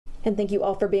And thank you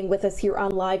all for being with us here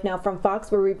on Live Now from Fox,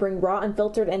 where we bring raw,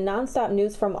 unfiltered, and nonstop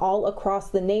news from all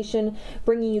across the nation.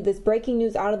 Bringing you this breaking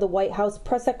news out of the White House: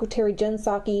 Press Secretary Jen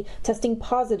Psaki testing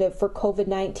positive for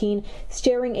COVID-19,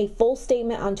 sharing a full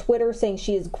statement on Twitter saying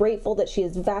she is grateful that she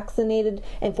is vaccinated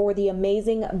and for the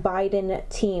amazing Biden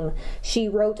team. She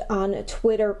wrote on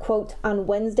Twitter, quote, "On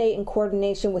Wednesday, in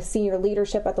coordination with senior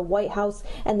leadership at the White House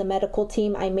and the medical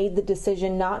team, I made the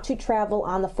decision not to travel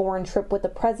on the foreign trip with the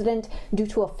president due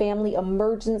to a family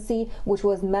emergency, which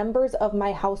was members of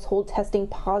my household testing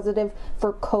positive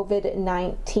for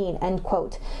COVID-19, end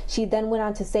quote. She then went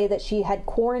on to say that she had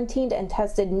quarantined and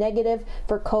tested negative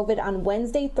for COVID on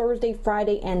Wednesday, Thursday,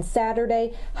 Friday, and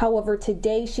Saturday. However,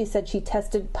 today she said she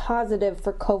tested positive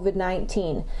for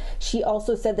COVID-19. She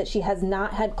also said that she has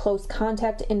not had close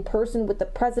contact in person with the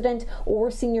president or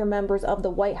senior members of the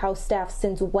White House staff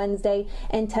since Wednesday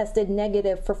and tested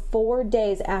negative for 4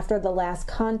 days after the last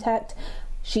contact.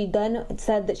 She then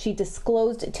said that she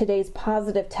disclosed today's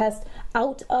positive test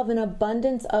out of an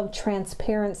abundance of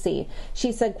transparency.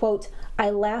 She said, quote,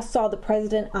 "I last saw the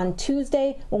president on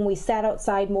Tuesday when we sat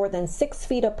outside more than 6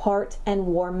 feet apart and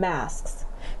wore masks."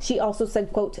 She also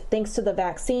said, quote, "Thanks to the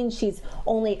vaccine, she's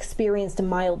only experienced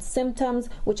mild symptoms,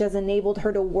 which has enabled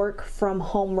her to work from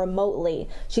home remotely."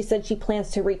 She said she plans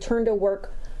to return to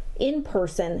work in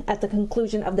person at the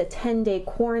conclusion of the 10-day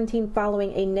quarantine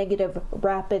following a negative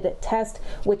rapid test,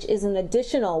 which is an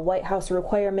additional White House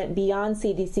requirement beyond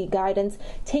CDC guidance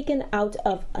taken out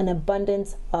of an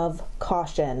abundance of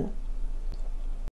caution.